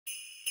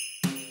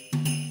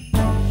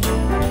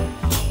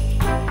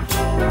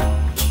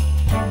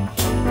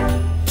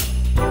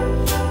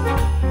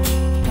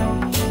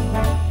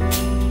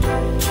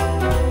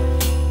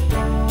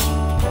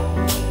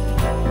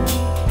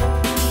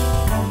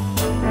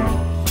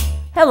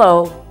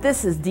Hello,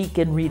 this is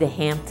Deacon Rita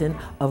Hampton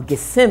of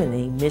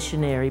Gethsemane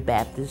Missionary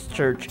Baptist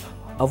Church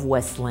of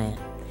Westland.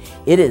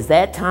 It is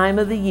that time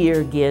of the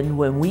year again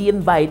when we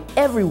invite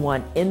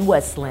everyone in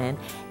Westland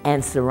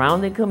and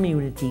surrounding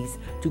communities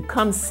to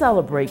come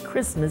celebrate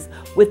Christmas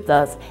with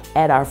us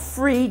at our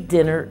free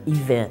dinner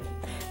event.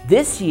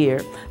 This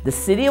year, the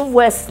City of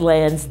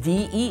Westland's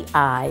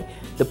DEI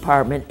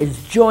department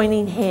is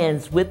joining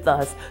hands with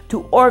us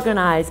to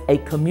organize a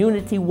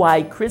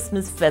community-wide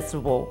Christmas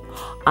festival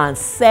on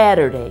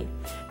Saturday,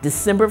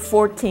 December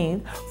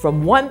 14th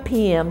from 1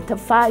 p.m. to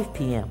 5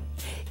 p.m.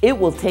 It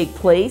will take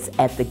place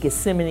at the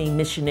Gethsemane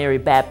Missionary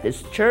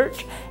Baptist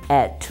Church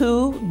at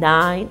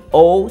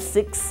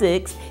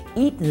 29066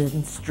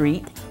 Eton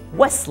St,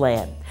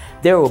 Westland.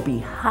 There will be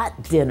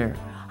hot dinner,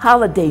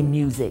 holiday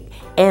music,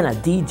 and a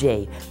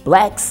DJ,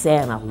 Black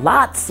Santa,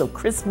 lots of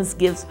Christmas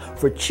gifts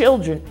for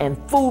children, and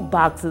food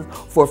boxes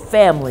for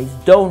families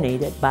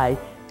donated by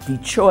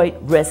Detroit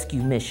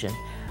Rescue Mission.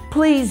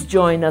 Please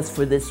join us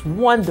for this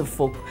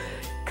wonderful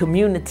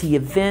community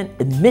event.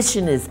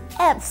 Admission is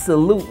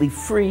absolutely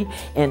free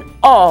and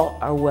all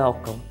are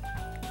welcome.